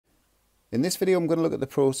In this video I'm going to look at the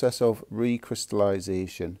process of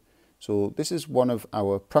recrystallization. So this is one of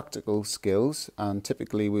our practical skills, and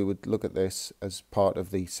typically we would look at this as part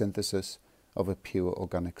of the synthesis of a pure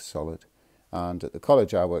organic solid. And at the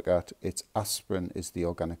college I work at, it's aspirin is the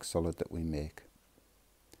organic solid that we make.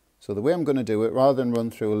 So the way I'm going to do it, rather than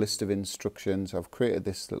run through a list of instructions, I've created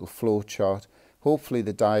this little flow chart. Hopefully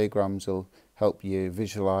the diagrams will help you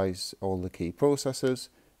visualize all the key processes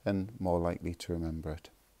and more likely to remember it.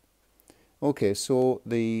 Okay, so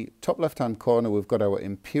the top left hand corner we've got our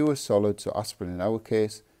impure solid, so aspirin in our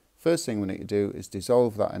case. First thing we need to do is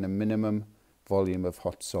dissolve that in a minimum volume of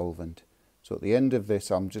hot solvent. So at the end of this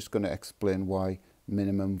I'm just going to explain why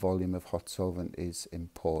minimum volume of hot solvent is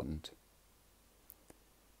important.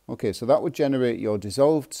 Okay, so that would generate your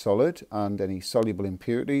dissolved solid and any soluble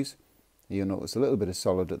impurities. You'll notice a little bit of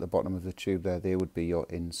solid at the bottom of the tube there. They would be your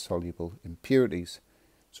insoluble impurities.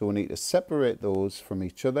 So we need to separate those from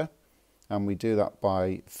each other, and we do that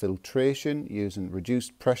by filtration using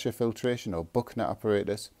reduced pressure filtration or Buckner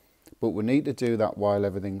apparatus. But we need to do that while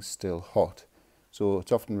everything's still hot. So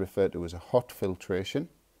it's often referred to as a hot filtration.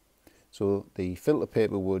 So the filter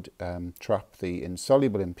paper would trap the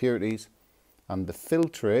insoluble impurities, and the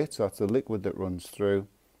filtrate, so that's the liquid that runs through,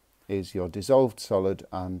 is your dissolved solid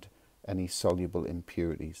and any soluble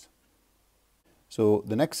impurities. So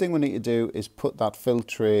the next thing we need to do is put that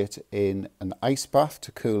filtrate in an ice bath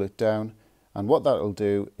to cool it down, and what that will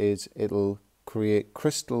do is it'll create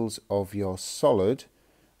crystals of your solid.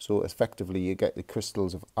 So effectively you get the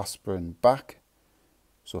crystals of aspirin back,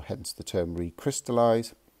 so hence the term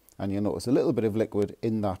recrystallize, and you'll notice a little bit of liquid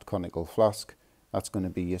in that conical flask. That's going to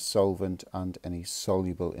be your solvent and any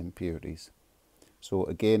soluble impurities. So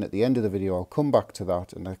again, at the end of the video, I'll come back to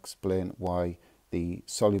that and explain why the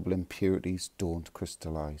soluble impurities don't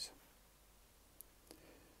crystallize.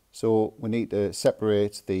 So we need to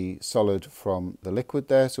separate the solid from the liquid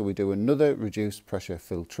there. So we do another reduced pressure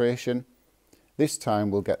filtration. This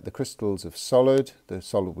time we'll get the crystals of solid, the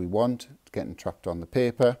solid we want, getting trapped on the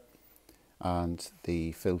paper. And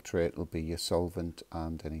the filtrate will be your solvent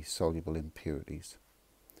and any soluble impurities.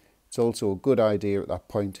 It's also a good idea at that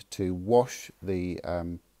point to wash the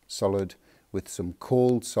solid with some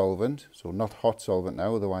cold solvent, so not hot solvent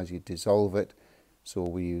now, otherwise you dissolve it, so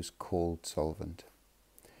we use cold solvent.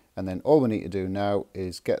 And then all we need to do now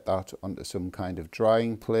is get that onto some kind of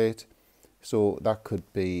drying plate. So that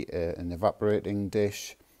could be an evaporating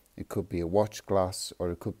dish, it could be a watch glass,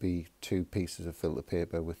 or it could be 2 pieces of filter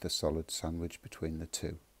paper with the solid sandwich between the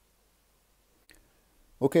two.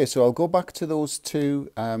 Okay, so I'll go back to those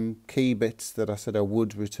 2 key bits that I said I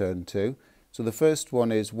would return to. So the first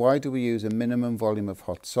one is, why do we use a minimum volume of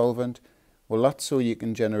hot solvent? Well, that's so you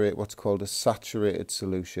can generate what's called a saturated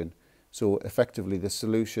solution. So effectively the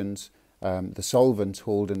solutions, the solvent's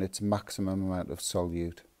holding its maximum amount of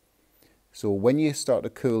solute. So when you start to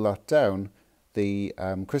cool that down, the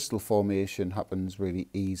crystal formation happens really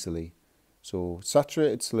easily. So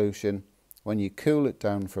saturated solution, when you cool it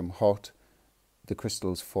down from hot, the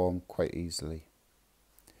crystals form quite easily.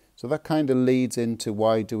 So that kind of leads into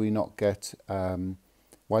why do we not get,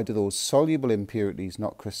 why do those soluble impurities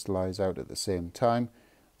not crystallize out at the same time?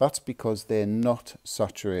 That's because they're not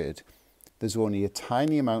saturated. There's only a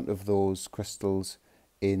tiny amount of those crystals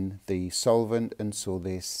in the solvent, and so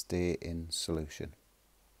they stay in solution.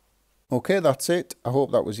 Okay, that's it. I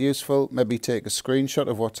hope that was useful. Maybe take a screenshot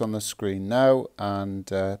of what's on the screen now and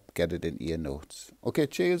get it into your notes. Okay,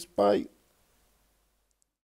 cheers, bye.